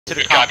to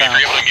the compound. Copy, if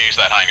you're able to engage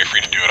that hind, you're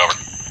free to do it, over.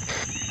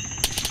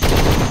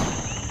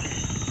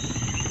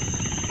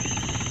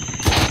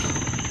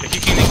 If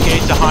you can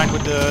engage the hind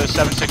with the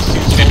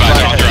 7.62... Be advised,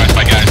 authorized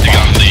by guys to get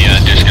on the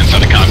dish inside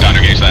the compound,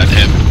 engage that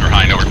hip, or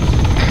hind, over.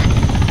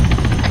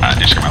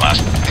 Dish my last.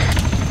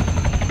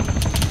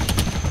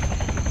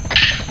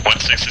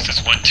 1-6, this is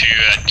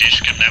 1-2,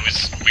 dish that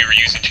was, we were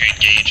using to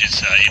engage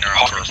is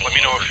inoperable. Let me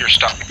know if you're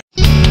stopping.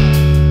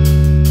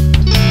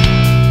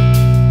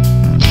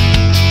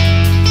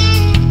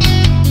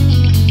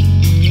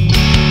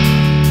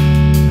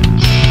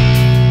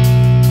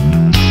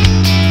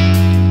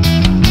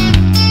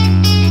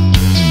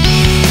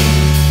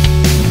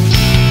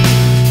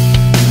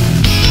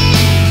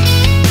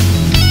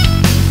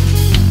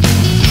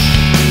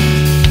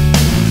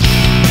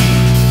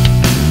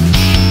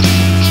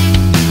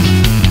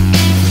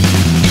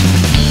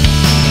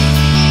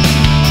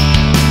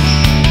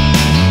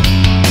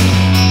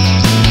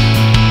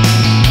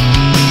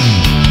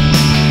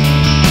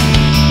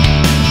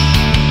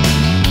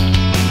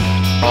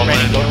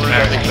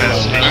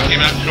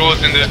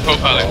 In the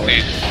co-pilot,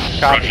 please.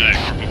 Roger that,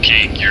 Corporal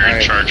King. You're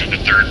in charge of the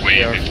third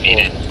wave if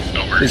needed.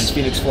 Over. This is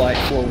Phoenix Flight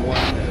 41,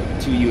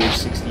 2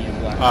 UH-60 and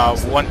Black.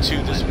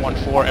 1-2, this is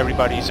 1-4.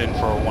 Everybody's in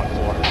for a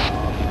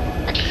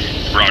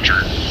 1-4.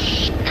 Roger.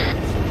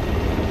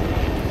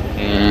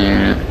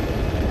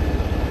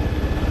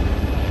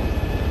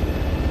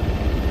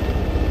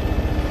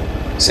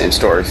 Same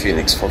story,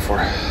 Phoenix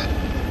 4-4.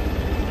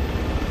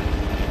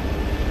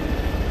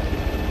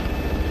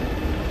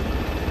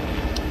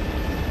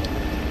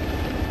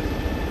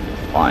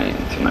 Flying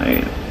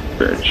tonight,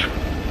 Bridge.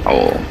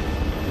 Oh.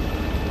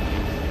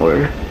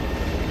 Where?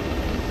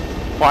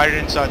 Quiet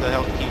inside the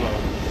kilo.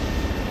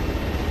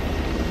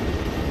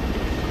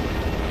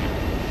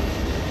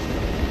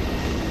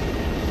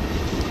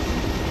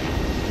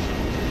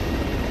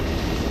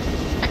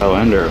 Oh,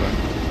 Ender.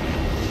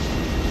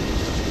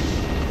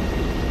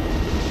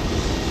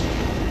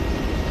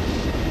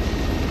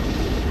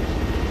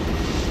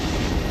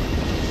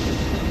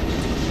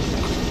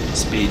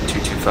 Speed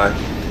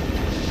 225.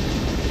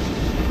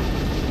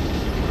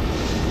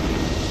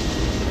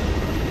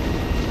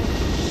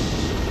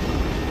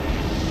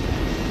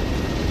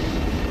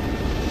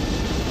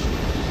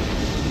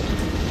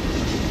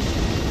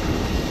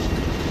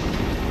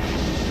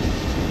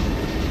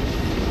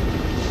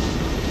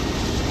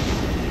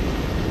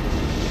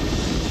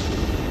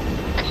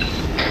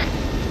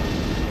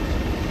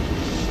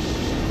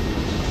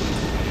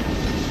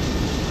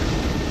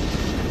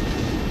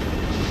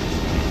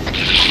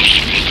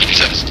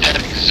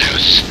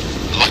 Zeus,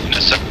 lighting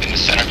us up in the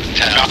center of the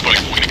town. We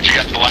need you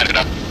guys to light it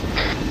up.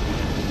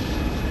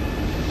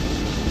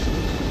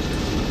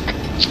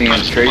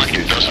 Throw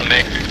some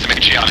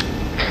HE on it.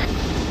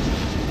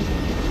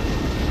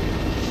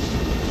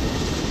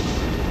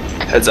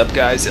 Heads up,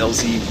 guys.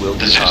 LZ will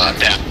be hot.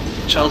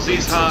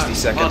 LZ's hot. 60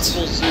 seconds.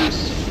 Possible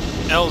Zeus.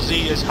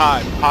 LZ is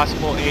hot.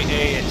 Possible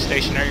AA and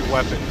stationary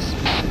weapons.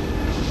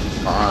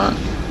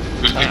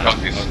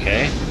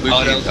 Okay.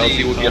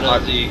 LZ will be a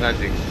hot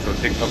landing, so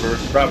take cover.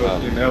 Bravo,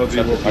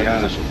 LZ will be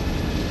hot.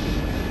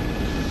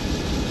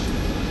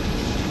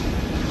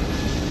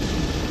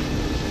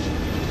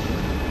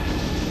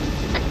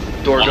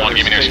 Door gun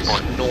face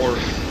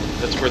north.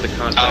 That's where the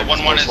contact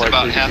 1-1 is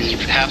about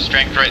half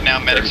strength right now.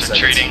 Medics are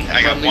treating.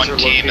 I got one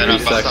team that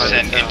I'm about to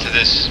send into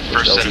this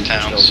first set of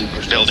towns.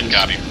 Building,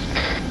 copy.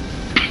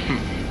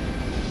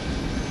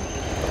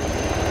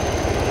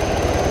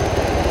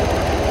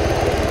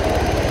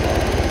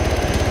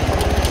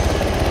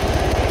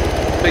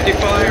 Taking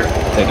fire.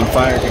 Taking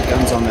fire, get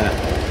guns on that.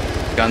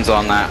 Guns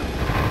on that.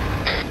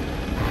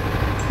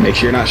 Make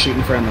sure you're not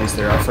shooting friendlies,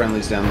 there are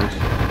friendlies down there.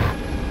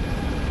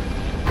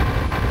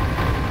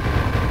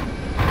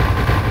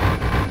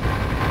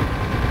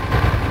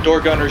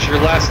 Door gunners,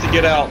 you're last to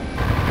get out.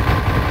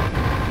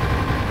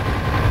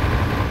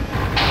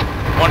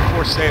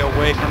 1-4, stay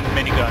away from the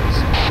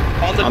miniguns.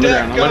 On the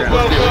deck, go.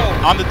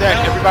 On the deck,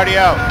 everybody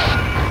out.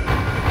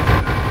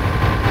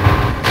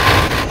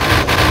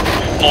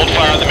 Hold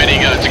fire on the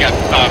miniguns. You got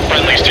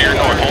friendlies to your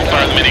north. Hold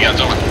fire on the miniguns,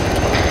 over.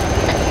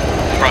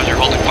 Roger,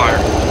 holding fire.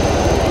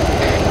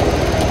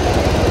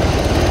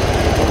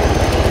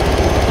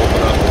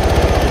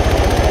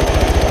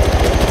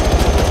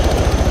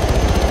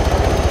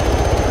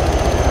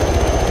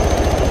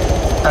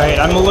 Alright,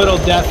 I'm a little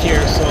deaf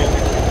here, so...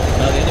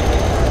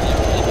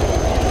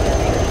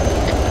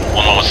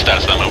 1-1, what's the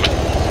status of that movement?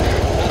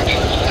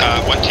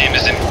 One team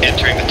is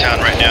entering the town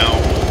right now.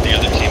 The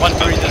other team is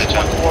 1-3, this is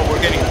 1-4. We're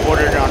getting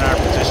ordered on our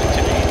position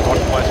to the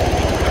northwest.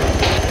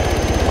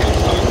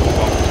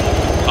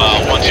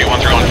 1-2, 1-3,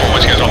 1-4.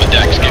 Once you guys are on the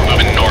decks, get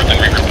moving north and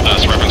regroup with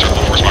us. Reference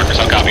circle force markers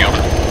on copy, over.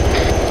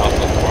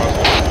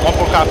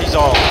 1-4 copies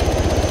all.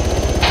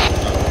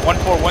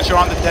 1-4, once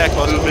you're on the deck,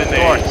 let's move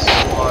north.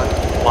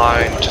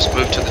 Line, just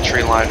move to the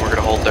tree line. We're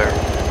gonna hold there.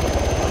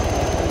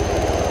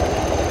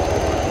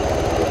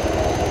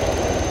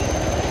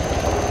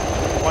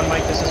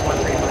 Mike, this is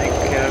 1-3 Mike.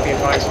 Be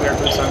advised advised, we are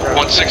boots on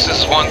ground.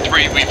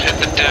 1-6-1-3, we've hit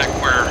the deck.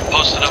 We're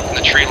posted up in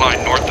the tree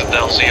line north of the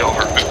LZ,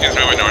 over. 15's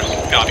moving north.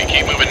 Copy,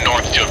 keep moving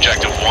north to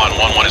objective 1.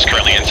 1-1 is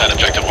currently inside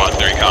objective 1.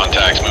 3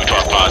 contacts, move to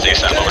our pause,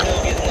 ASAP, over.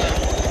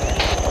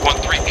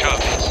 1-3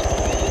 copies.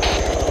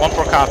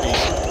 1-4 copies.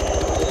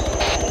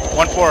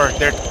 1-4,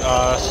 their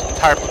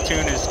entire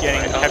platoon is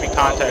getting heavy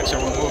contact,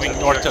 so we're moving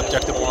north to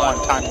objective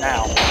 1. Time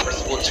now.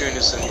 First platoon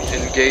is in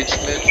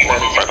engagement.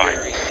 That is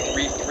bearing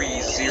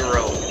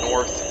 330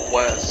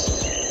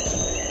 northwest.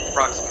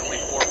 Approximately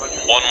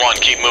 400.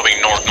 1-1, keep moving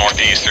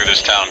north-northeast through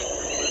this town.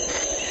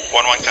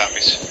 1-1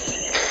 copies.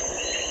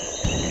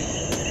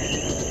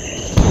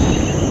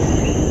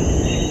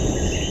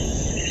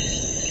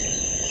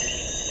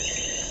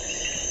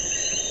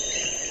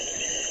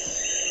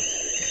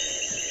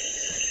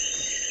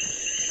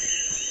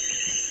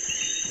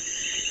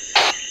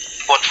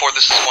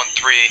 This is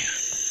 1-3.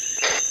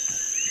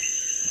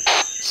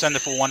 Send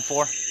it for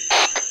 1-4.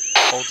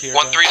 Hold here. 1-3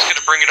 is going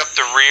to bring it up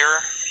the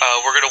rear.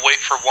 We're going to wait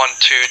for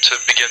 1-2 to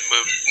begin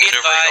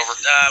maneuvering over.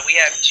 We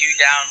have 2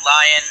 down.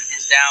 Lion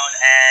is down,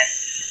 and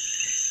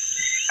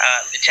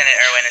Lieutenant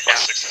Erwin is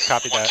down.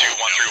 Copy that. 1-2,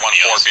 1-3,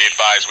 1-4, be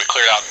advised. We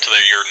cleared out to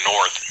your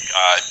north.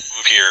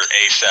 Move here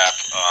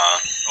ASAP.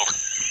 Over.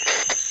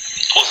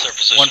 Close their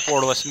position.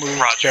 1-4, let's move.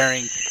 Roger.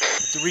 Bearing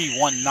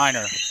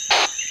 319er.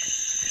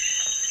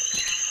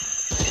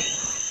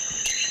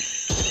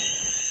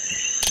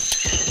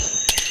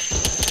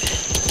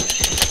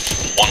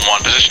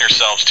 1-1, position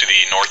yourselves to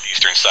the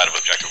northeastern side of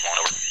objective 1,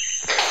 over.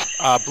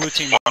 Blue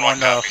team on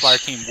the fire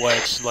team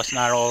wedge. Let's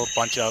not all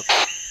bunch up.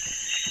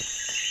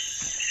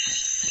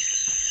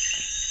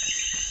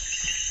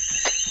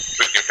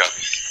 Good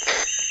copies.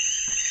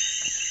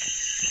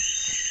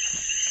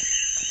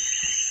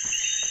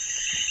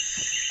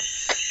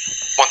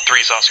 1-3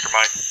 is Oscar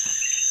Mike.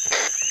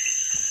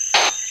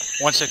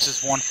 1-6 is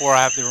 1-4.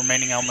 I have the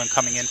remaining element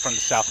coming in from the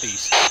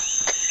southeast.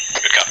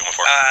 Good copy,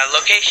 1-4.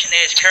 Location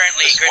is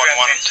currently This is grid 1-1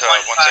 reference to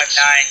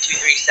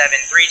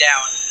 159-237, 3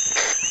 down.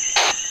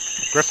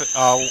 Griffith,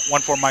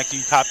 1-4 Mike, do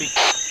you copy?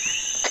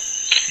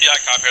 Yeah, I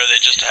copy. Are they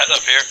just head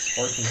up here?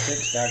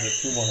 14-6, Dagger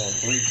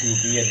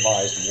 21032, be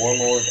advised,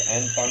 Warlord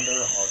and Thunder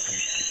are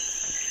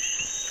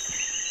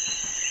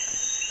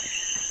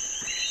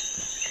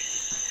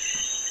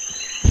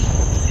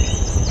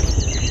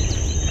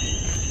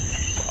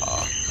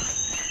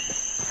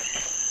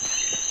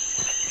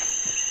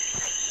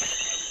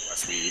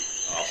Unless we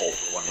hold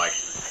for 1 mic.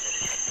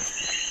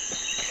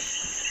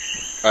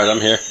 Alright,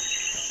 I'm here.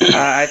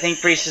 I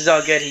think Priest is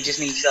all good. He just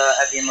needs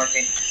Epi and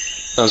morphine.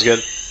 Sounds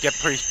good. Get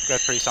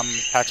Priest. I'm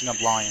patching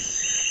up Lion.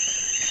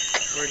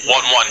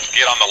 1-1,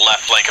 get on the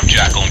left flank of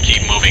Jackal and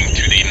keep moving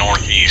to the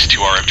northeast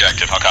to our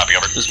objective. How copy,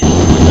 over?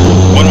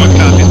 1-1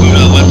 copies. Move to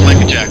the left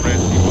flank of Jackal.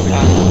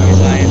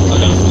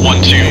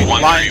 1-2,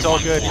 1-3, Lion's all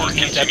good. 1-4,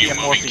 He needs continue Epi and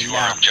moving morphine to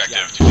our now.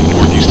 objective, to the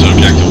northeast to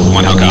objective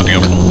 1. How copy,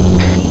 over?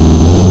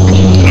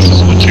 This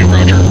is 1-2,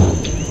 Roger.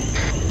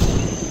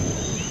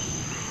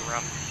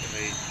 Around in a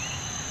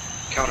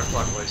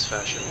counterclockwise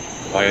fashion.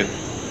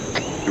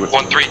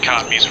 1-3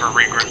 copies. We're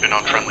regrouping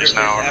on friendlies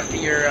now. After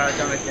you're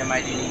done with him,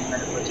 I do need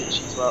medical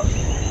attention as well.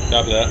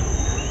 Copy that.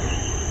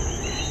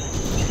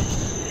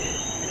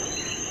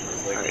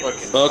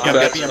 Okay,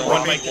 this is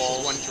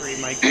 1-3,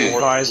 Mike. Be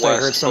advised, I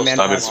heard some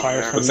manpass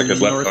fire from the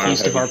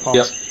northeast of our pause.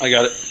 Yep, I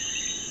got it.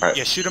 Right.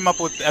 Yeah, shoot him up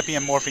with Epi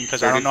and morphine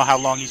because I don't know how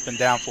long he's been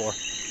down for.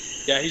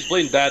 Yeah, he's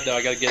bleeding bad though.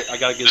 I gotta get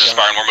This is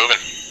firing, we're moving.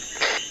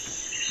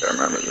 I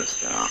remember this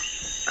now.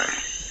 Alright.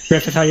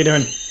 Griffith, how you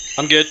doing?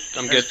 I'm good.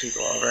 I'm There's good.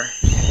 people over.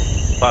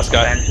 Last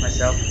guy. Bandage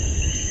myself.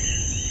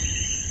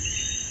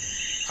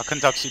 I'll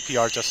conduct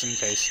CPR just in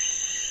case.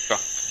 Go.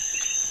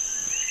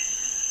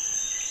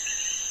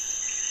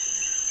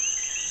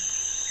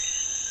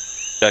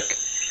 Check.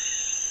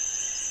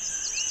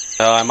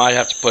 I might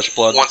have to push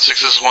blood. 1-6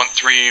 is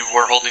 1-3.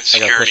 We're holding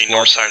security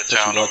north side of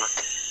town. Over.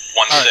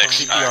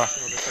 1-6. CPR.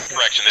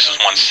 Correction, this is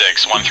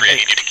 1-6. 1-3, I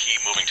need you to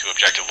keep moving to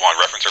objective 1.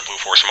 Reference our blue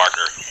force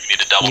marker. You need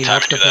to double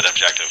time into that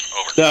objective.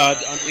 Over.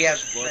 We have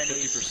blood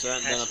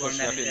 50%, then I push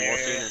Epi and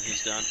morphine and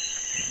he's done.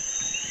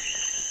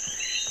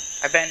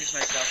 I bandaged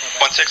myself.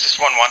 1-6 is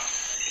 1-1.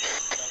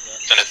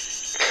 Send it.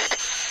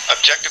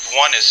 Objective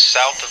 1 is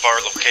south of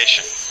our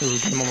location. Ooh,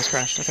 I'm almost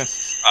crashed. Okay.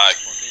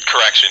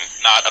 Correction,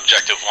 not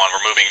objective 1.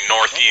 We're moving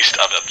northeast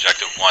of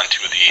objective 1 to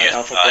the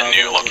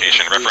new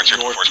location. Reference your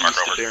blue force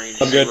marker. Over.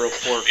 I'm good.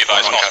 Be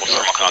advised, multiple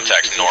thermal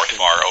contacts north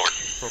far. Over.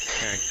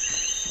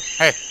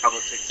 Hey.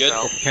 Good.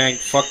 Kang,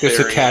 fuck this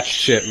attached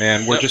shit,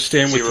 man. We're just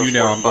staying with you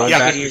now. I'm going I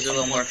back could use a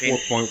little morphine.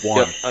 4.1.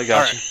 Yep, I got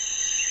Alright. you.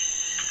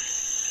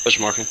 Push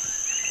morphine.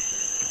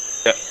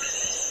 Yep.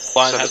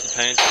 Lion has the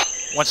pain.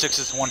 1-6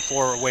 is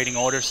 1-4 awaiting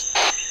orders.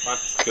 Fine.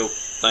 Cool.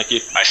 Thank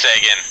you. I say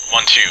again,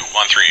 1-2,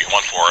 1-3,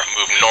 1-4,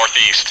 move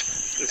northeast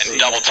and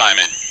double time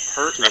it.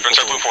 Reference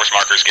our blue force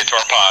markers, get to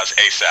our pause,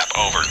 ASAP,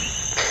 over.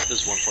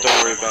 This is 1-4.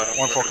 Don't worry about it.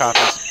 1-4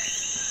 copies.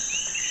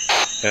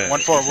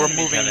 1-4, we're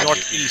moving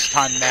northeast.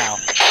 Time now.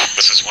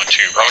 This is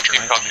 1-2. Roger.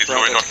 Movement. We're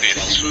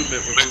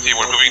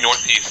moving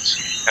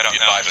northeast. Head out Be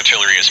now. advised,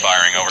 artillery is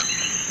firing. Over.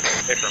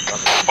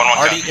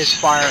 Artie is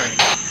firing.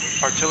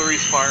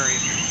 Artillery's firing.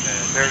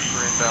 Barracks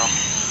for inbound.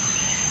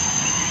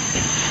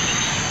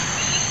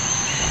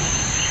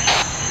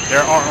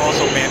 There are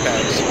also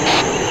manpads.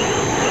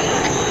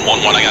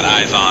 1-1, I got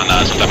eyes on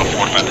some type of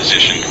fortified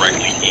position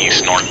directly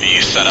east,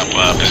 northeast, set up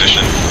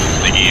position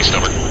to the east,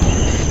 over.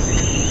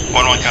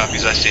 1-1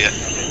 copies, I see it.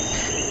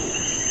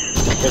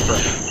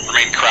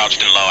 Remain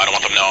crouched and low, I don't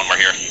want them knowing we're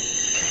here.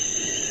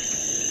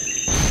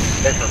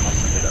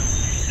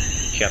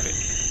 Copy.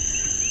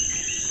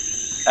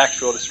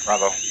 Actual, this is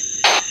Bravo.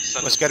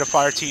 Let's get a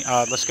fire team,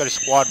 let's get a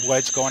squad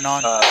wedge going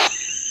on.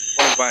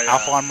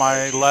 Alpha on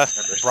my left,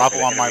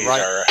 Bravo on my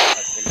right.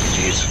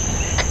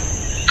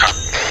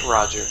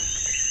 Roger.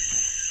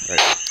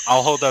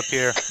 I'll hold up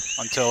here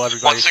until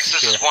everybody's 1-6,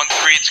 this is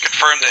 1-3. It's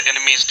confirmed that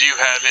enemies do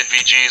have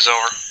NVGs,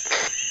 over.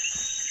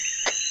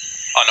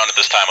 Unknown at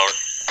this time, over.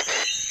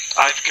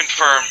 I've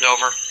confirmed,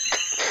 over.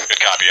 Good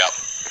copy, out.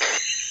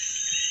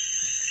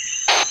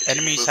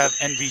 Enemies have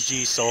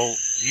NVG, so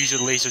use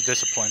your laser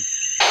discipline.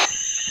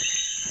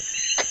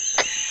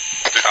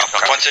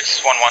 1-6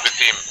 is 1-1. Good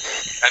team.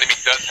 Enemy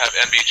does have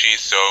NVGs,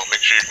 so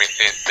make sure you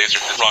maintain laser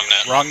discipline. Wrong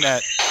net. Wrong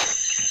net.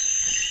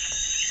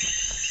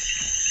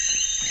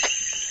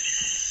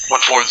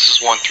 1-4, this is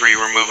 1-3.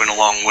 We're moving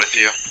along with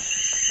you.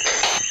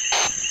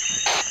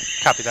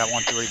 Copy that,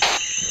 1-3.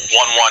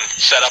 1-1,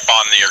 set up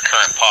on your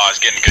current pause,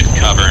 getting good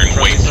cover, and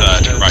wait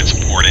to provide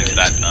support into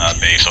that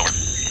base, over.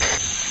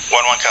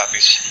 1-1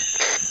 copies.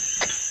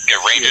 Get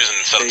ranges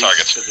and set up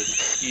targets. To the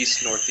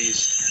east,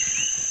 northeast.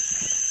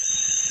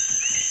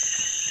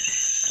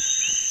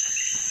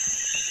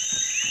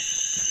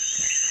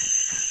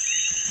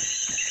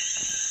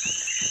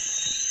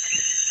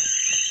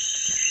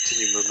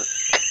 Continue movement.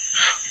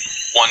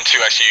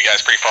 1-2, I see you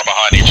guys pretty far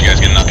behind. Need you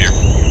guys getting up here.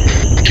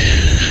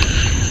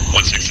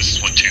 1-6, this is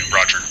 1-2.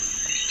 Roger.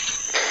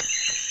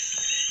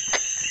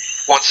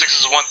 1-6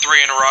 is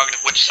 1-3.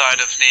 Interrogative. Which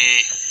side of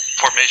the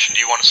formation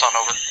do you want us on,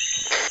 over?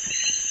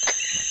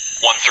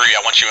 1-3,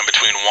 I want you in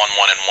between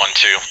 1-1 and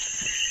 1-2.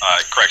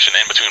 Correction,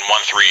 in between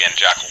 1-3 and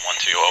Jackal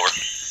 1-2, over.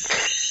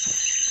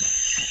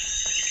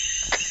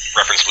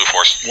 Reference Blue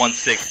Force.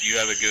 1-6, do you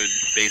have a good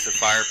base of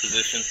fire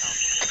position?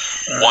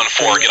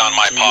 1-4, get on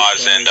my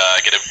pause and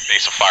get a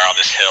base of fire on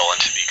this hill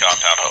into the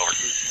compound, over.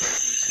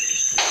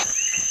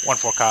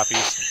 1-4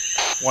 copies.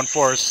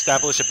 1-4,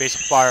 establish a base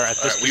of fire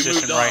at this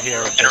position right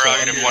here.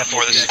 Interrogative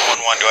 1-4, this is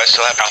 1-1. Do I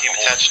still have a team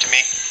attached to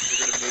me?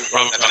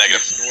 That's a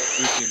negative.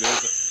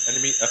 There's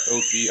enemy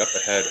FOB up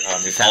ahead.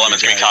 All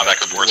MSB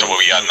contact reports on what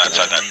we got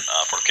inside that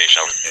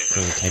fortification, over.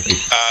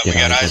 We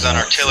got eyes on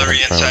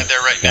artillery inside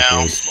there right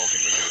now. Smoke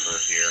and maneuver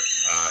here.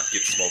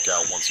 Get smoke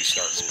out once you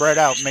start moving. Spread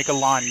out, make a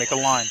line, make a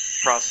line.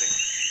 Crossing.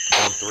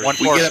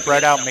 1-4,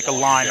 spread out, make a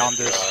line on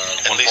this.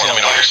 At least let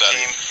me know your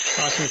team.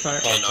 Crossing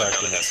fire.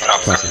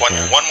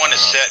 1-1 is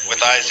set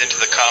with eyes into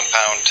the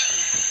compound.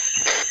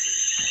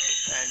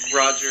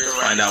 Roger.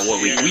 Find out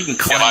what we can You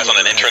have eyes on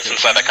an entrance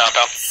inside that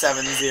compound?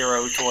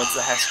 7-0 towards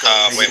the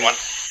Hesco. Wait, 1.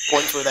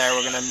 Once we're there,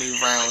 we're going to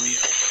move round.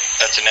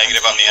 That's a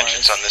negative on the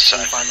entrance on this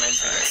side.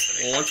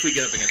 Well, once we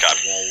get up against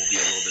the wall, we'll be a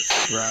little bit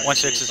safer.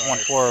 1-6 is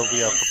 1-4,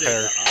 we are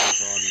prepared.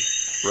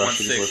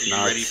 1-6, are you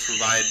ready to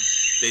provide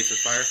base of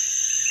fire?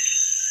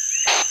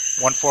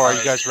 1-4, are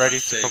you guys ready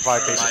to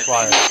provide base of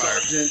fire? All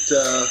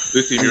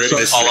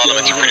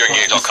elements are free to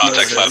engage all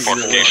contacts inside the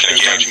fortification.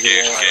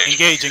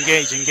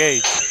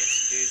 Engage.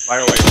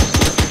 Fire away.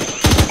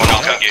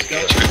 1-1,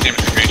 engage.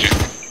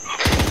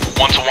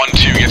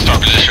 1-1-2, get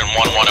start position.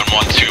 1-1 and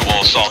 1-2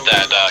 will assault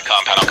that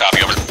compound. I'll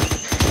copy, over.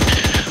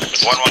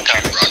 1-1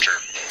 copy, roger.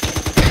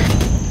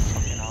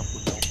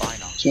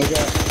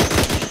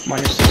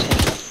 -6.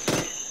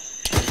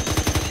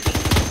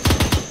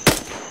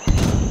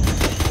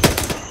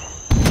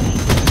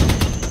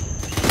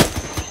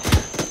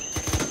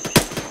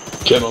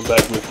 Jim, I'm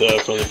back with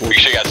friendly force. Make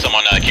sure you got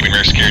someone keeping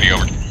rear security,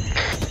 over.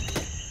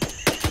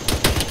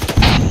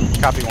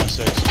 Copy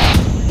 1-6.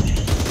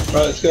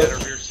 Alright, let's go.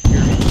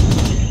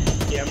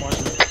 Yeah, I'm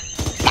watching.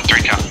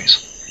 1-3 copies.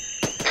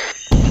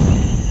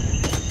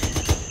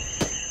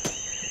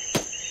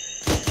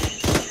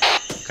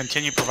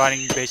 Continue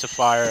providing base of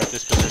fire at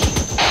this position.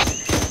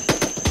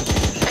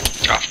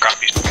 Off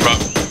copies.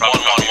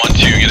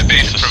 1-1-1-2, get a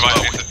base of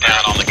smoke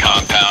down on the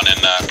compound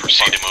and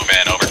proceed to move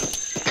in, over.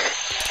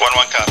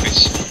 1-1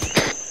 copies.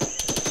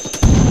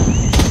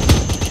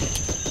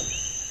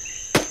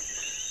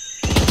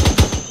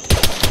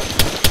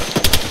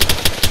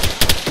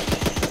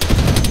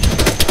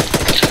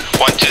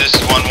 1-2, this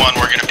is 1-1.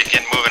 We're going to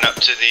begin moving up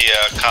to the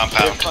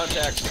compound.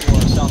 Contacts to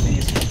our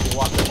southeast. We'll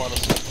walk up on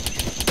us.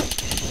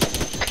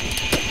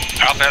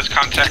 Alpha has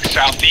contact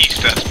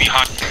southeast, that's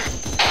behind.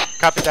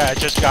 Copy that, I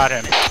just got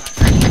him.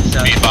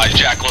 Be advised,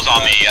 Jackal's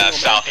on the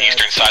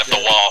southeastern side of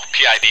the wall.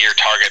 PID your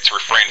targets,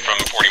 refrain from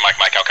 40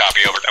 Mike, I'll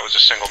copy, over. That was a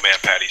single man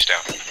pad, he's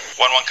down.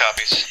 1-1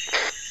 copies.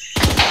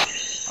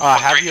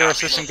 Have your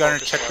assistant gunner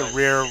check the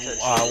rear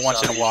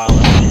once in a while.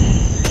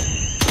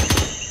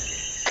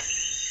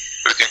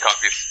 13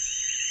 copies.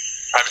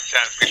 Private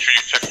chance, make sure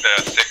you check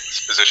the 6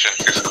 position,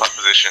 6 o'clock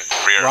position,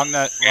 rear. Wrong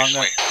net. Engage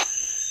swing.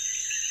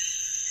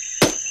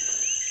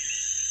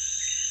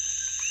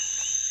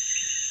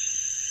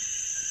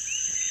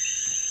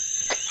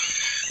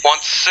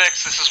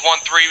 1-6, this is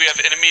 1-3. We have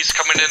enemies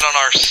coming in on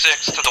our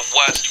 6 to the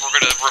west. We're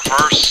gonna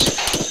reverse.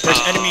 There's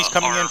enemies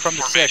coming in from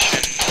the 6.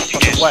 From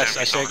the west.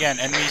 I say again,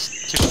 enemies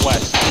to the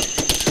west.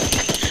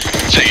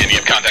 Say again, you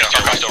have contact.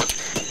 Starcrossed over.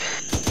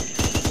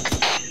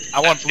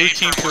 I want blue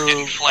team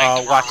to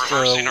watch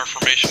the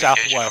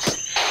southwest.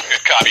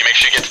 Good copy. Make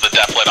sure you get to the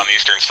depth lit on the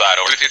eastern side.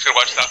 Over. Blue team's gonna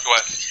watch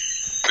southwest.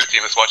 Blue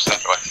team is watch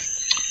southwest.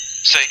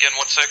 Say again,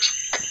 1-6.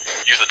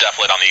 Use the depth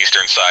lit on the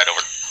eastern side.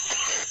 Over.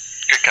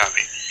 Good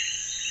copy.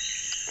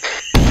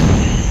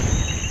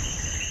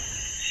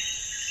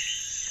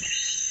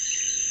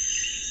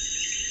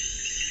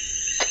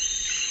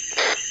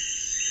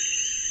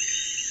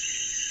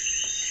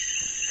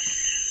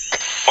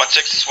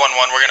 Six is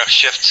 1-1. We're gonna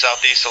shift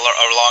southeast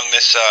along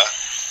this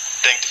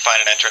thing to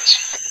find an entrance.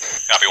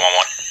 Copy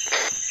 1-1.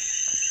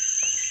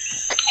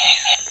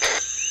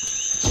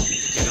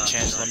 Get a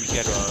chance. Let me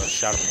get a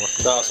shot of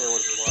morphine.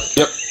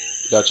 Yep.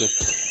 Gotcha.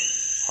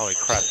 Holy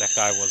crap! That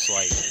guy was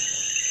like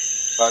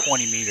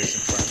 20 meters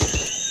in front of me.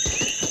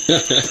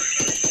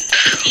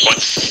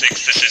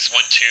 1-6. This is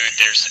 1-2.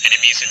 There's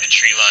enemies in the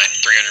tree line,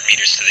 300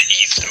 meters to the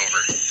east.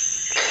 Over.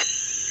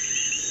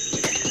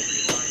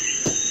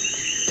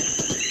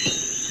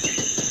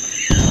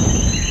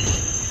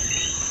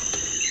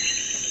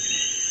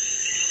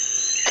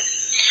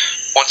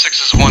 1-6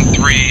 is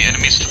 1-3.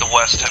 Enemies to the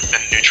west have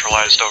been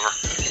neutralized. Over.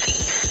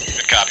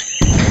 Good copy.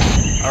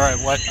 Alright,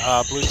 what?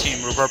 Blue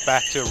team, revert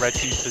back to red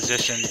team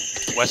position.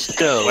 West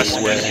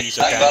enemies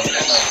are down.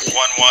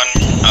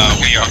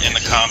 1-1. We are in the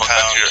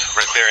compound,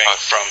 clearing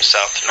from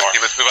south to north.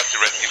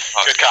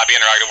 Good copy.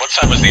 Interrogative. What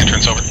side was the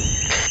entrance? Over.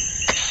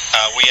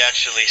 We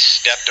actually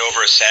stepped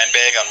over a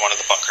sandbag on one of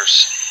the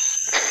bunkers.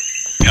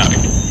 Copy.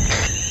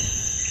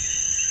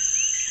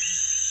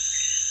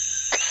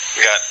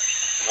 We got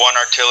 1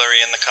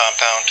 artillery in the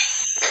compound.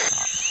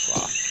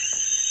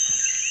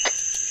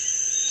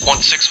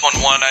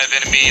 1-6-1-1, I have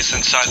enemies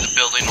inside the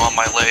building on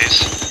my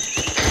lays.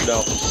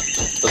 No.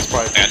 That's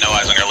probably... Yeah, no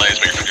eyes on your lays,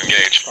 but you're free to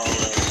engage.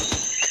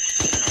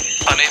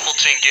 Unable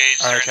to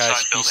engage, Alright they're guys,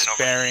 inside be building.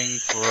 sparing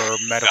for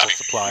medical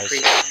supplies.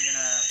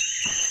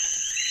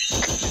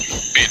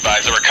 Be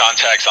advised there were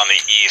contacts on the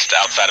east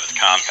outside of the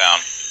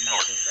compound.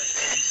 Over.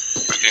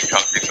 Blue team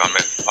copies on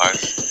med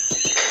supplies.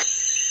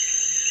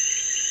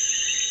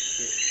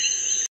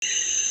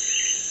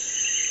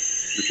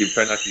 You can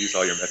try not to use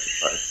all your med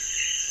supplies.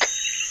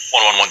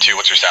 1-1-1-2,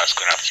 what's your status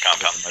clearing out this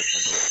compound? 1-1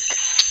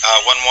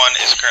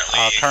 is currently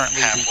halfway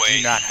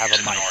we do not have a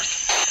mic. north.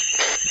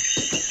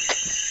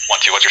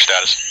 1-2, what's your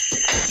status?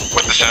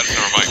 What's the status of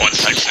our mic?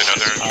 1-6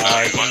 another.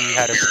 He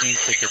had a steam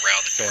ticket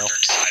around the fail.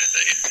 northern side of the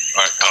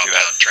Alright, copy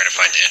compound, trying to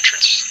find the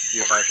entrance.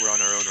 Yeah, Mike, we're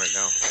on our own right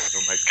now. No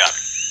mic. Copy.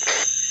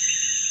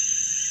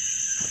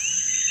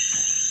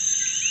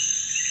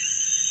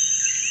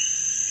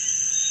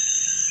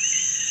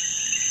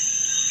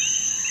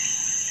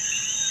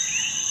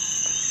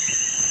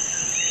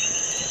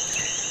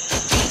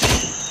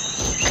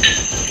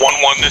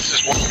 This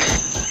is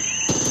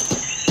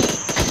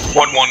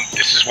 1-1.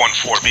 This is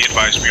 1-4. Be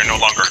advised, we are no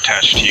longer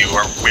attached to you.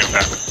 We are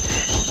back.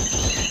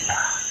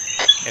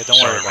 Yeah,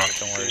 don't worry about it.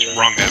 Don't worry.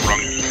 Wrong man.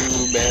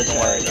 Don't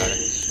worry about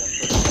it.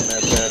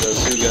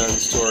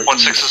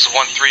 1-6 is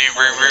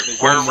 1-3.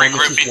 We're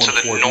regrouping to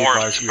the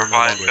north to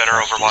provide better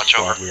overwatch.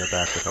 Over. We are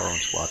back with our own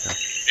squad now.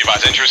 Be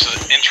advised,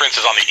 entrance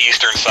is on the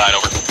eastern side.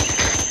 Over.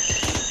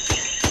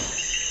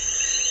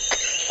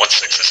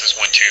 1-6, this is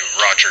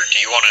 1-2. Roger. Do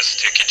you want us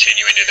to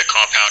continue into the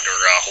compound or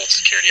hold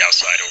security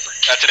outside? Over.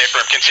 That's an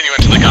affirm. Continue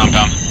into the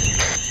compound.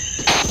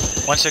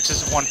 1-6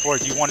 is 1-4.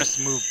 Do you want us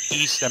to move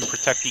east and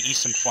protect the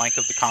eastern flank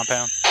of the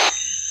compound?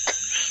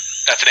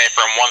 That's an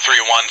affirm.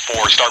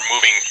 1-3-1-4. Start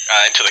moving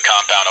into the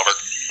compound. Over.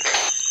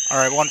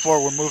 Alright,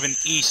 1-4. We're moving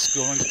east,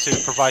 going to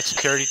provide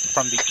security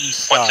from the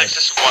east side. 1-6,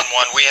 this is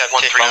 1-1. We have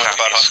taken out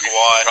about a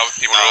squad.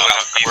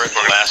 We're at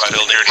the last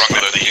building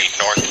from the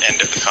north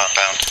end of the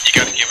compound. You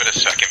gotta give it a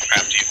second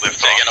after you lift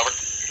Say off. again, over.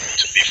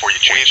 Before you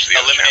change We've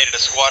eliminated a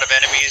squad of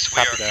enemies.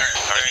 We are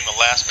clearing the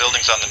last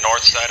buildings on the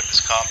north side of this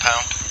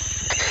compound.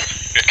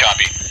 Good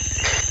copy.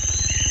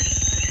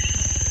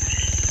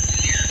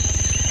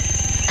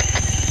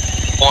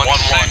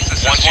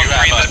 1-1. Once you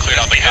have cleared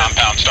out the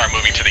compound, start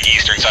moving to the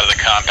eastern side of the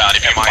compound.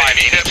 If you find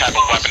any type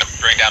of weapon to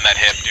bring down that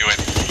hip, do it.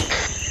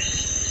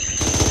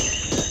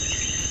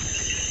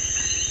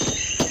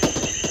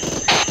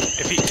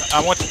 I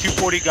want the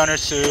 240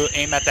 gunners to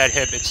aim at that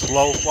hip. It's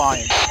low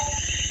flying.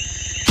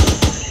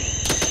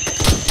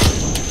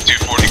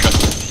 240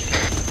 gunners.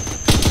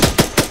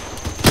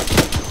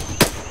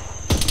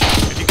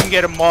 If you can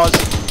get a Moz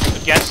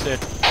against it.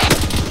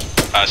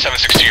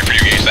 762, you're free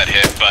to engage that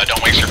hip.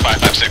 Don't waste your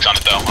 5.56 on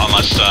it though,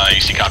 unless you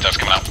see contacts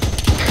coming out.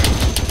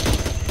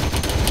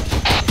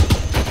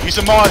 Use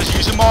a Moz,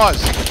 use a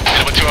Moz.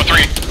 Hit it with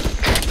 203.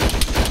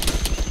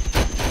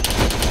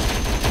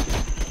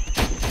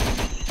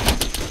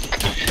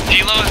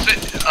 Hilo, is it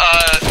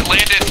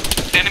landed?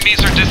 Enemies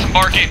are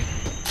disembarking.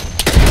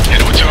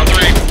 Hit it with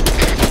 203.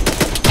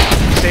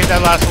 Save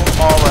that last one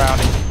all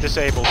round.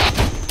 Disabled.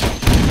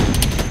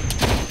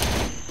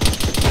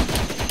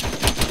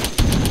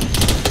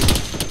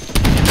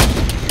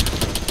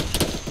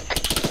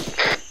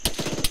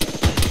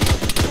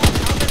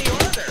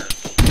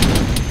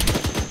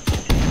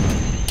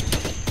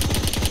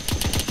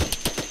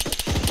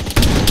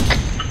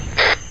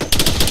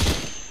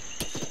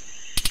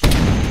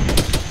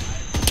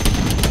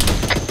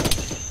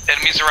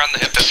 copies around the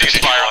hip.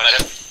 Ceasefire on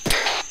that hip.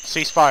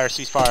 Ceasefire,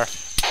 ceasefire.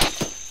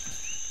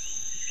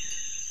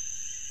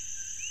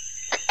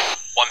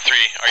 1-3,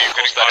 are you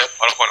close to that hip?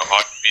 Auto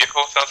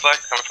vehicle sounds like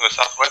coming from the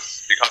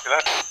southwest. Do you copy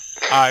that?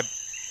 I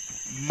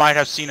might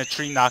have seen a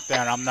tree knocked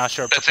down. I'm not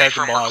sure. That's Prepared A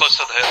firm, we're close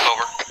to the hip,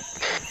 over.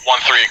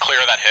 1-3, clear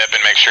that hip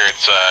and make sure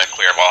it's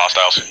clear of all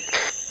hostiles.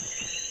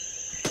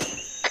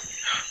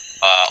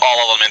 All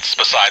elements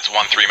besides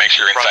 1-3, make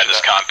sure you're inside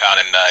this compound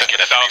and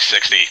get a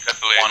 360.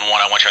 1-1,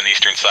 I want you on the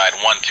eastern side.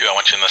 1-2, I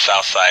want you on the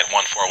south side.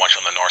 1-4, I want you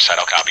on the north side.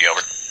 I'll copy,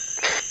 over.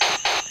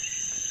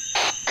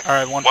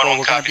 Alright, 1-4,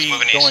 we're going to be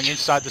going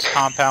inside this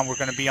compound. We're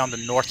going to be on the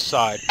north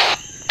side.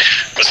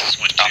 This is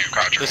 1-2,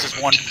 Roger. This is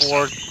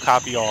 1-4,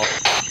 copy all.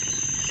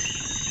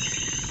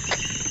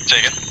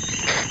 Take it.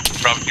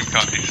 From you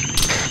copies.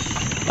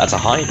 That's a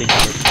hiding.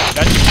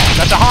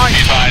 That's a hind!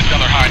 Be advised,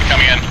 another hind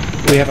coming in.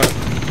 We have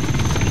a...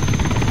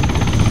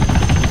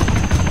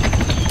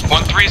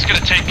 1-3 is going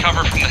to take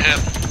cover from the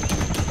hip.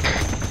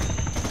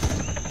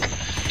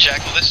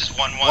 Jackal, this is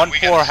 1-1. We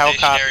got a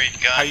stationary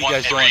gun. How you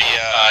guys doing?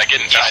 Get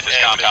inside this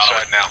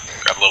compound now.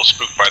 Got a little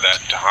spooked by that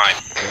hind.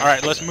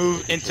 Alright, let's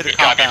move into the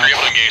copy. If compound. you're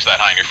able to engage that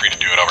hind, you're free to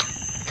do it, over.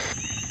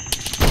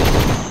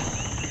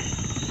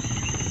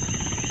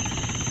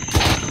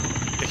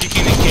 If you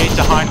can engage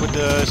the hind with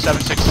the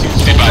 7.62,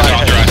 Be advised,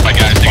 authorized my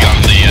guys to get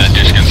on the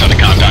dish inside the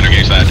compound,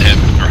 engage that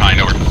hip or hind,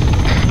 over.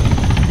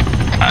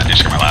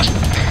 Dish my last.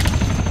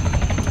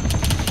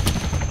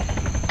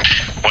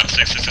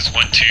 1-6, this is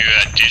 1-2,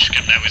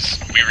 Dishcom, that was,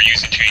 we were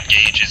using to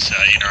engage its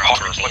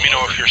interoperable. Let me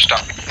know if you're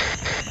stopping.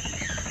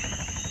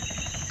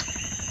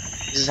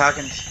 This is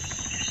Hawkins.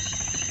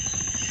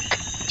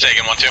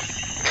 Taking 1-2.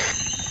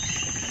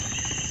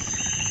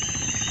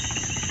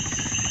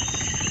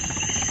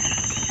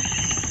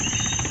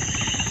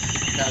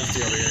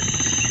 Casualty over here.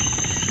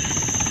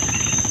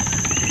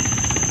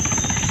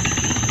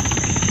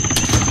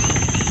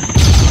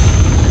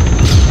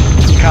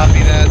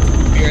 Copy that.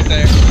 Be right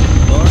there.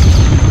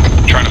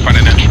 Trying to find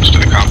an entrance to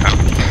the compound.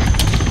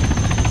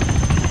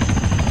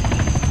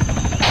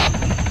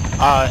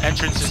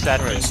 Entrance is at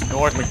the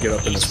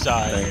northeast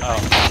side. Oh.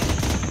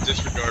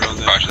 Disregard on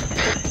that.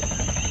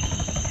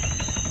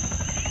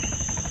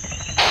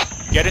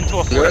 Get into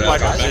a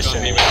fortified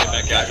position.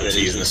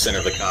 Casualties in the center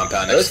of the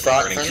compound. Those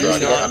fuck.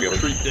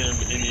 Treat them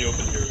in the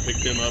open here.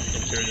 Pick them up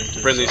and turn them to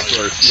Friendly the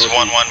stores. This is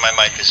 1-1, my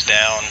mic is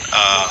down.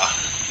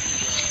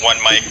 1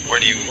 mic, where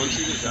do you...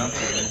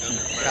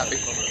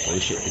 Holy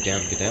shit, get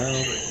down, get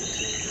down.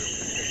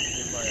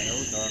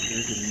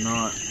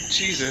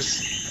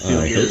 Jesus. I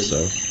hope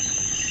so.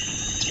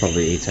 It's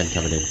probably A10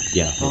 coming in.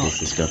 Yeah,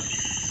 let's go.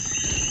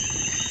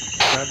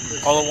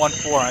 All of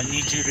 1-4, I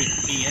need you to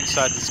be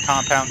inside this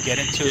compound, get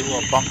into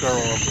a bunker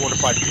or a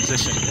fortified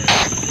position.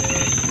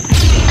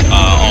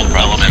 All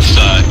elements,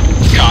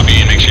 copy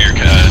and make sure you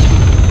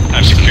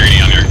have security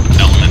on your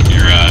element,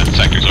 your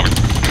sectors, over.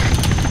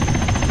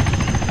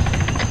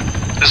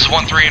 This is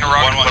 1-3 in a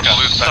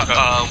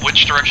rock.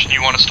 Which direction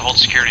you want us to hold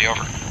security,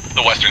 over?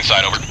 The western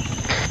side, over.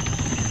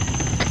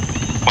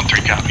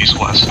 1-3 copies,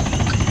 west.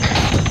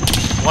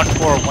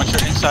 1-4, once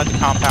you're inside the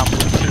compound,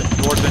 move to the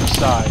northern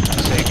side. I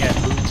say again,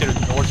 move to the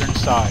northern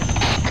side.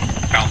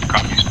 Alpha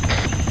copies.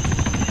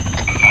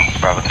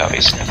 Bravo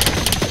copies.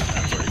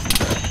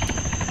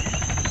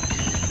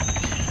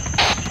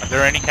 Are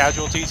there any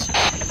casualties?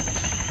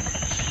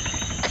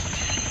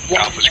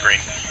 Alpha's green.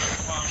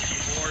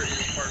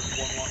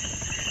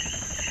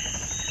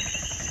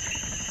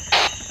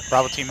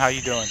 Bravo team, how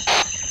you doing?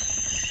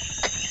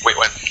 Wait,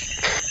 when?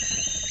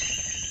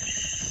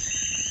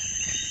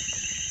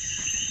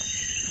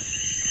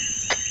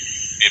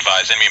 Be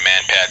advised, enemy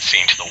man pad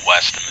seen to the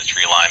west in the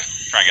tree line.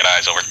 Try and get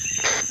eyes, over.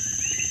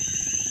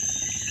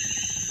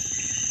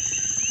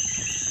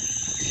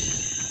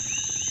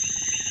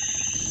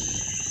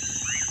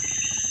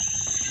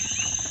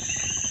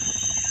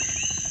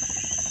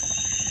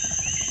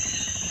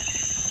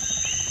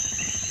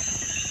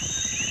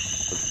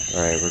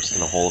 Alright, we're just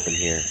gonna hole up in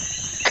here.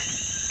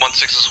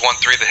 1-6 is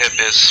 1-3, the hip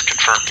is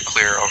confirmed to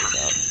clear, over.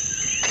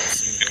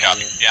 Good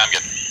copy. Yeah, I'm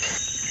good.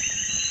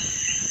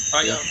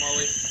 I got him,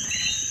 Molly.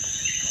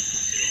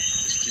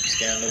 Just keep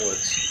scanning the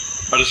woods.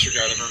 I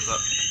disregard it, thumbs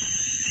up.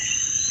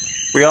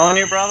 We all in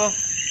here, Bravo?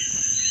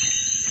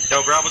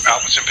 No, Bravo's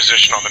Alpha's in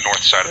position on the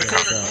north side of the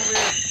compound.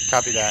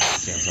 Copy that.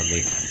 Stands on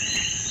me.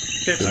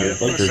 Okay, so you're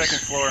on the second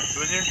floor. Is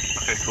it here?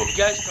 Okay, cool. You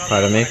guys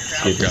Pardon me?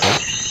 Excuse me.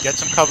 Get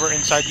some cover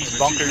inside these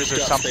bunkers or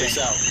something.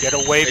 Get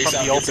away from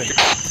the open.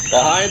 The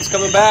hind's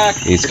coming back.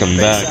 He's coming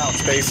back.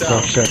 Space out.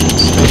 Oh shit.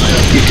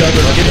 You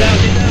covered. Get down.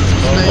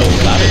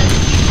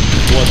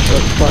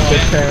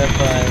 Fucking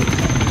terrifying.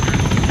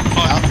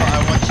 Alpha, I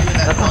want you in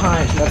that. That's a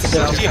hind. That's a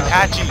It's the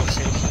Apaches.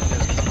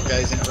 There's a couple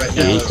guys in it right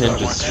Yeah, now. A10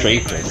 just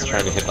strafed us,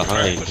 trying to hit the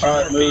hind.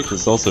 Alright, move.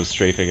 It's also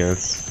strafing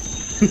us.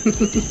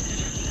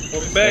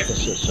 Welcome back. That's a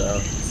shit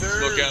show.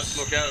 Smoke out.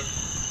 Smoke out.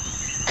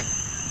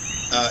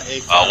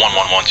 1-1,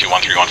 1-2,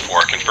 1-3,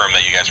 1-4. Confirm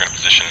that you guys are in a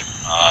position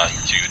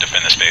to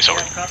defend the space, over.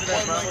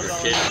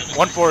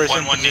 1-4 is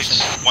in 1-1 needs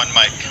position. 1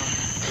 mic.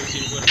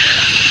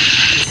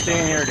 Stay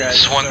in here, guys.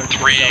 This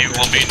 1-3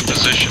 will be in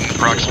position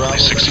approximately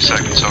 60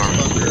 seconds over.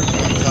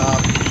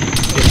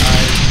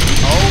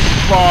 Oh,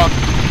 fuck.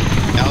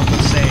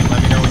 Alpha, same.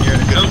 Let me know when you're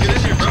in a good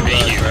position.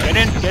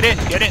 Get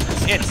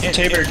in.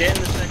 Tabor, get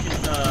in the second.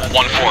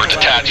 1-4,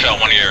 detach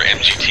one of your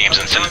MG teams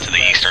and send it to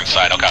the eastern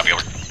side. I'll copy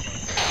over.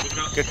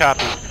 Good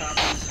copy.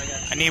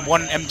 I need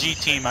one MG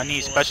team. I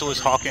need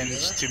Specialist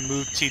Hawkins to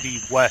move to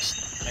the west.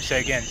 I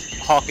say again,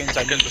 Hawkins,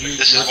 I need you.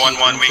 This is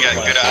 1-1. We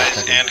got good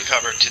eyes and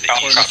cover to the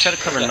east. Let's try to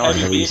cover north.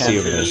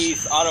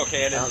 East, auto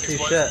cannon.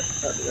 Shit.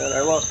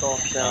 I lost all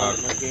sound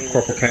in my game.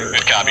 Corporal cannon.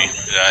 Good copy.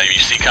 If you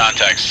see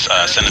contacts,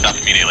 send it up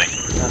immediately.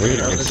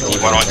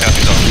 1-1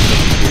 copies on.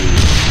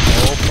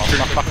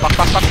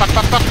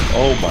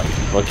 Oh my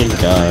fucking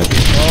god.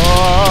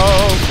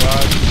 Oh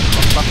god.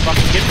 Fuck.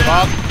 Get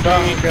Bob.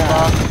 Oh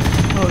god.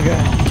 Oh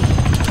god.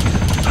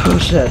 Oh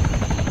shit.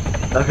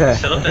 Okay.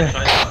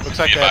 Looks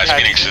like Be advised,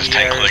 Phoenix's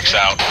 10 clicks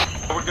out.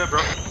 We're good,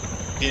 bro.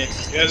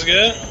 Phoenix. You guys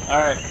good?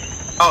 Alright.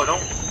 Oh,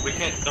 don't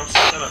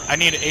set that up. I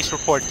need an ace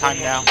report time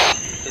now.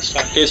 In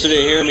case you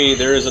didn't hear me,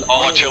 there is an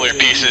All artillery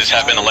pieces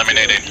have been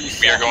eliminated.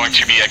 We are going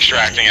to be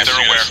extracting as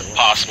soon as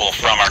possible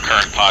from our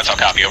current pods. I'll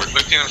copy over.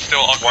 Blue team is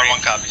still on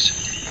 1-1 copies.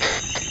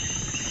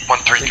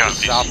 1-3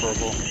 copies. This is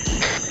operable.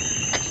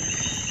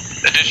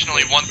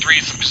 Additionally, 1-3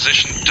 is in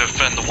position to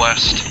defend the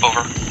west.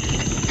 Over.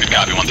 Good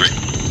copy, 1-3.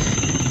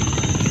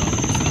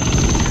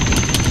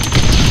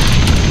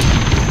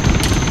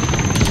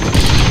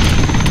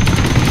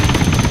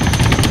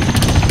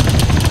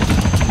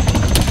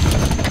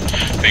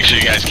 Make sure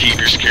you guys keep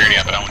your security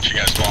up, but I want you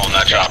guys following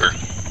that chopper.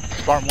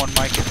 Spartan 1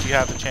 Mike, if you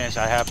have a chance,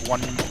 I have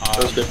one.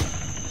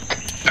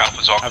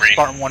 Alpha's all I have green.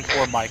 Spartan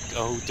 1-4 Mike,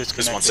 who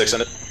disconnected. This 1-6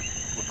 in it.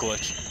 With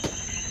glitch.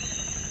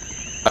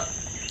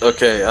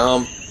 Okay,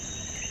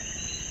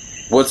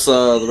 what's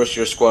the rest of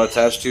your squad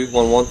attached to?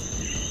 1-1?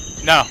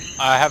 No,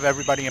 I have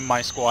everybody in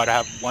my squad. I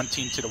have one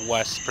team to the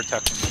west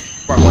protecting me.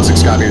 Spartan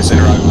 1-6 copy to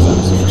Center Rock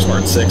for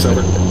Spartan 6,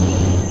 over.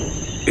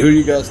 Who are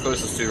you guys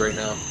closest to right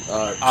now?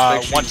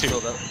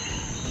 1-2.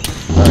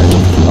 Alright,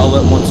 I'll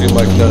let 1-2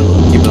 Mike know,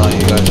 keep an eye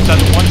on you guys. Is that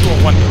 1-2 or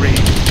 1-3?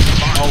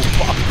 Oh,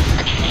 fuck.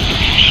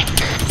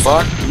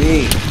 Fuck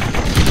me.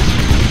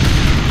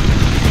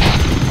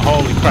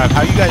 Holy crap,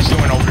 how you guys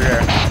doing over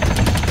there?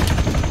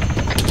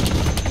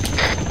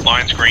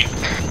 Line's green.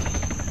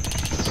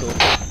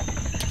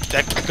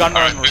 That gun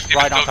run was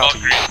right on top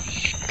of you.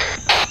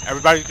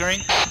 Everybody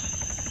green?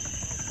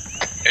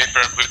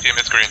 Blue team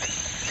is green.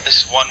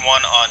 This is 1-1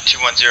 on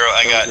 210.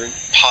 I got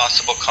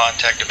possible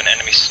contact of an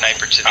enemy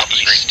sniper to the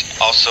east.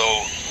 Also,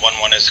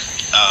 1-1 is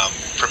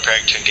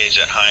preparing to engage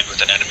at Hind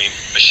with an enemy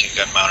machine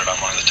gun mounted on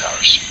one of the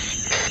towers.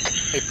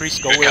 Hey,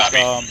 Priest, go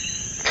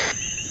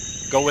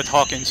with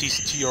Hawkins. He's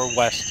to your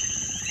west.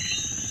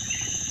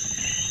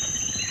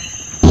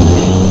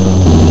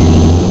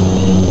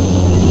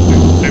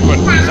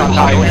 He's on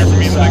top of for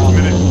me in the next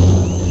minute.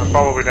 I'm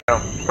probably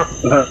down.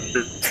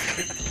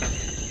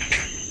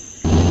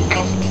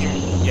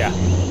 Yeah.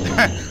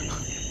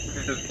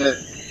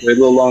 Wait a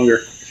little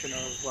longer.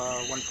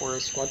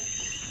 1-4 squad.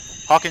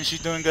 Hawkins, she's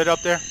doing good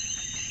up there?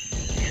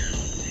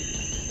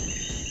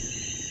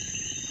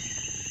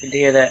 Good to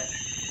hear that.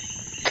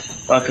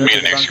 Welcome We to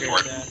need the an ace bunker.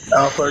 report.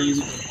 Alpha, are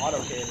you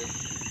auto cannon?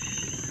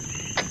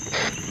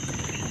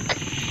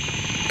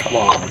 Come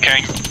on.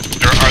 Okay.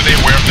 Are they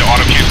aware of the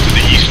autocannons to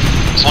the east?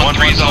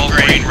 1-3 is all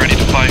green, ready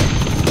to fight.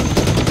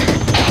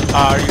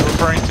 Are you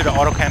referring to the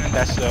autocannon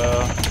that's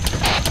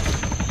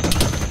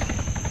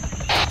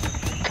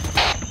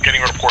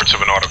Getting reports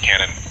of an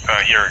autocannon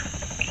here.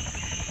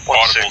 1-6 on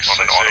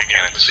an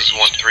autocannon. This is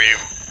 1-3.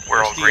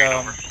 We're all green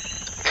over.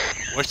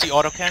 Where's the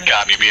autocannon?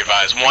 Copy, be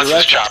advised. Once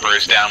this chopper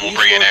is down, we'll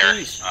bring in air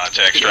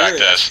to extract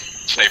us.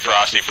 Stay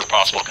frosty for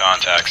possible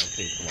contacts.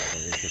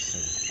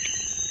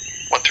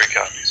 1-3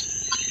 copies.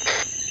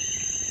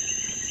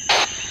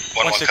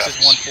 1-6 is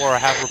 1-4. I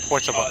have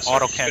reports of an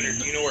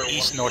autocannon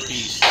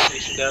east-northeast.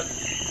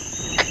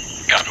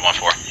 Copy,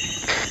 1-4.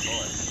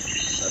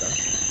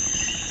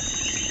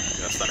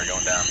 That's thunder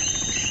going down.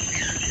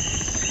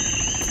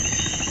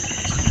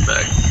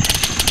 Back.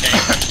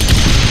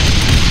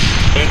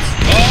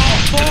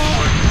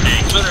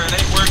 Twitter, it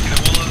ain't working. It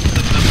won't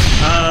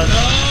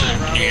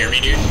Can you hear me,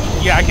 dude?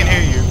 Yeah, I can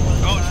hear you.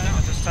 Oh, it's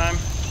down this time.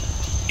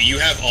 Do you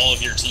have all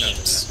of your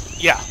teams?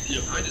 Yeah.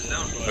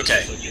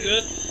 Okay. You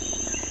good?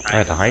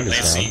 Alright, the Hind is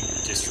Lancey, down.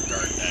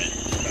 disregard that.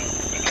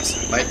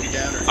 Might be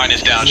down or... Mine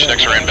is down,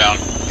 checks are inbound.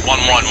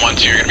 1-1,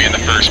 1-2, you're gonna be in the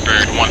first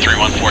bird. 1-3,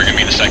 1-4, you're gonna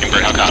be in the second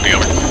bird. I'll copy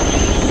over.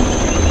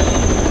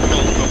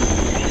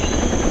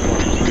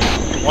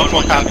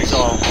 1-4 copies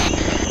all.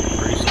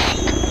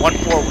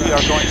 1-4, we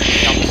are going to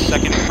be on the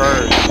second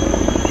bird.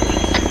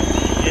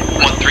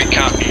 1-3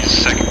 copies,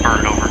 second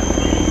bird over.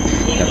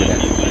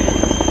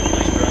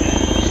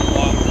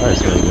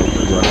 That's really good.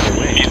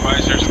 Be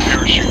advised there's a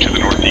parachute to the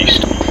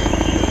northeast.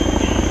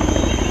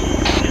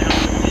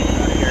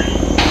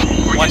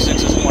 1-6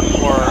 is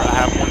 1-4. I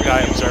have one guy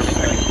observing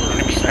an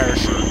enemy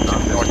parachute to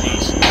the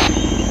northeast.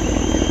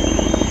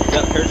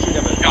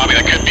 Copy,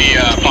 that could be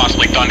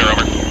possibly thunder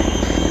over.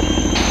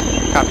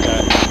 Copy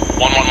that.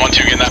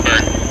 1112, get in that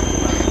bird.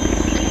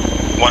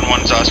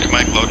 1-1's Oscar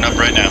Mike, loading up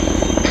right now.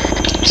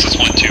 This is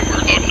 1-2, we're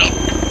loading up.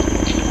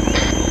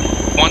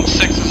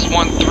 1-6 is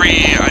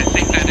 1-3, I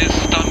think that is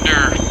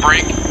Thunder.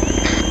 Break.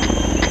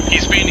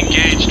 He's being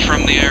engaged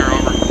from the air,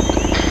 over.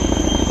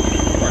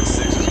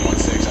 1-6 is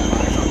 1-6, I'm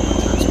eyes on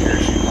Thunder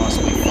parachute,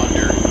 possibly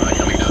Thunder,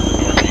 coming down the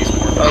northeast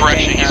corner. Okay,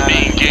 correction, he's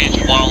being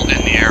engaged while in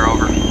the air,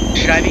 over.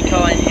 Should I be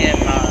calling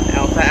him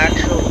Alpha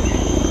Actual?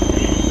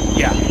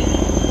 Yeah.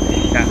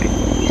 Copy.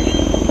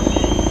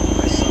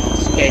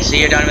 Okay, so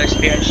you're done with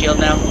Spear and Shield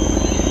now?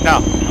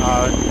 No,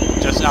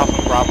 just Alpha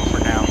and Bravo for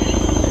now.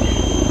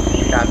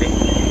 Copy.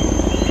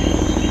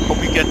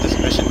 Hope you get this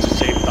mission to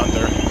save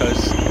Thunder,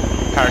 because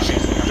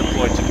parachute's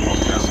deployed to the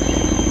northeast.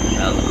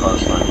 That was a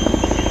close one.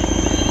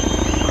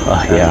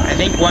 I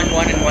think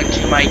 1-1 and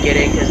 1-2 might get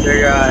it, because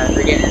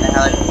they're getting in the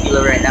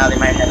helicopter right now. They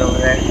might head over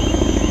there.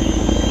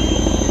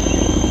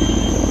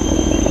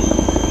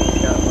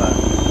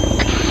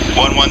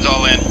 1-1's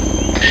all in.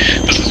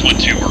 This is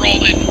 1-2, we're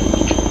all in.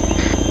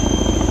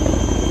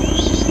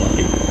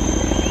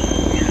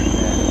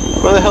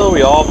 Why the hell are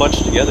we all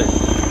bunched together?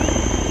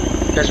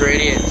 Because we're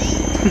idiots.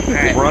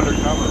 Alright. We're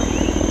undercover.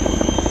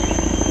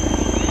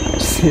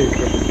 See a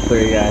group of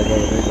 3 guys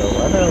over there go,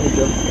 why don't we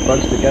just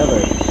bunch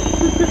together?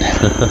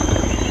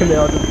 And they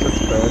all just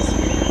disperse.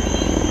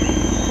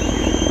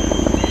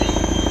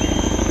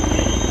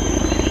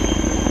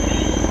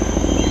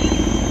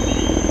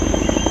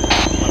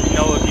 Let me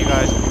know if you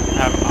guys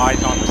have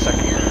eyes on the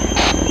second bird.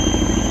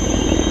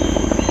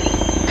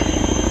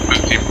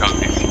 Both team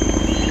copies.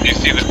 If you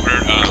see the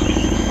bird,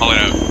 pull it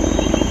out.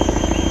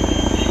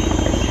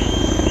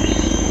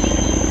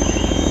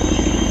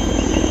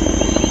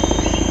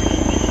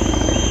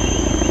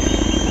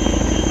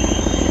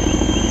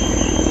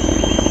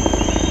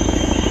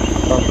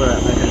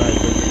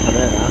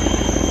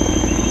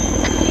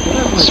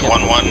 It's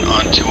 1-1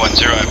 on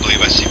 210. I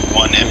believe I see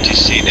one empty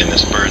seat in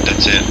this bird.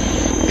 That's it.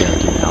 Yeah,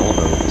 dude,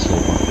 Alamo is so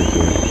fucking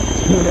good.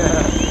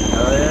 Yeah,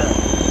 oh yeah.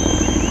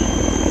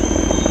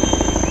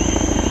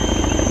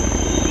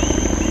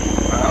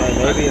 Hey,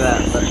 maybe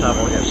that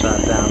shuttle will get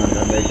shot down and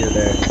then they do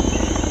their...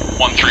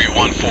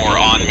 1314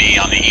 on me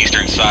on the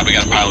eastern side. We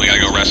got a pilot, we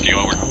gotta go rescue,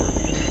 over.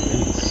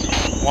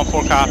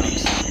 1-4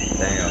 copies.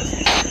 Damn.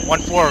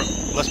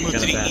 1-4, let's move to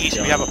the east.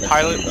 We have a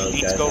pilot, we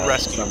need to go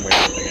rescue.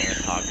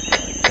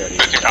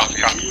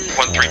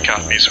 1-3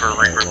 copies, we're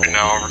regrouping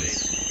now, over.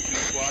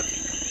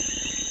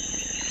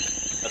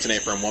 That's an A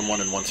from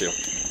 1-1 and 1-2.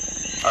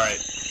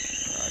 Alright.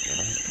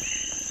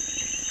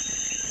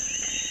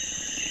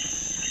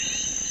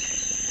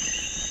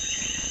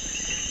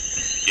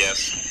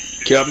 Yes.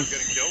 Kill him.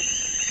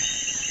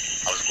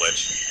 I was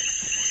glitched.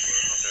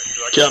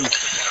 Kill him.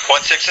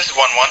 1-6, this is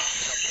 1-1.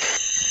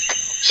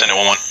 Send it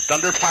 1-1.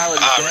 Thunder pilot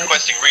is dead.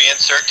 Requesting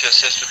reinsert to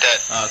assist with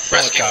that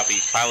Solid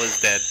copy. Pilot is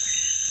dead.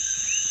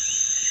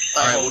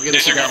 Alright, we'll get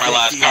Disregard my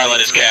last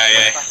pilot is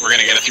KIA. We're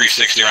gonna get a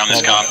 360 around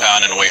this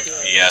compound and wait for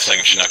the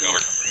second Chinook, over.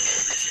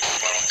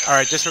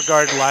 Alright,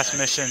 disregard last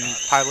mission.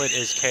 Pilot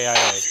is KIA.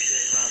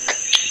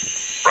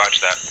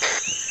 Roger that.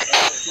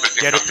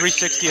 Get a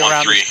 360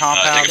 around this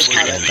compound. Take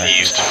security to the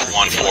east.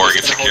 1-4,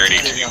 get security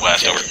to the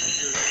west, over.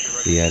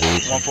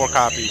 1-4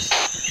 copies.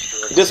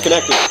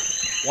 Disconnected.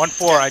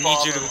 1-4, I need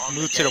you to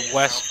move to the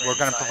west. We're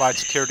going to provide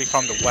security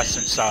from the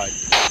western side.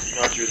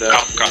 Roger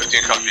that.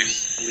 15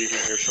 copies. Leaving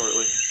here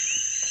shortly.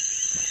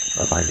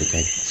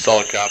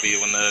 Solid copy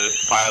when the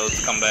pilots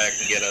come back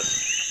and get us.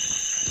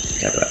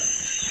 Got that.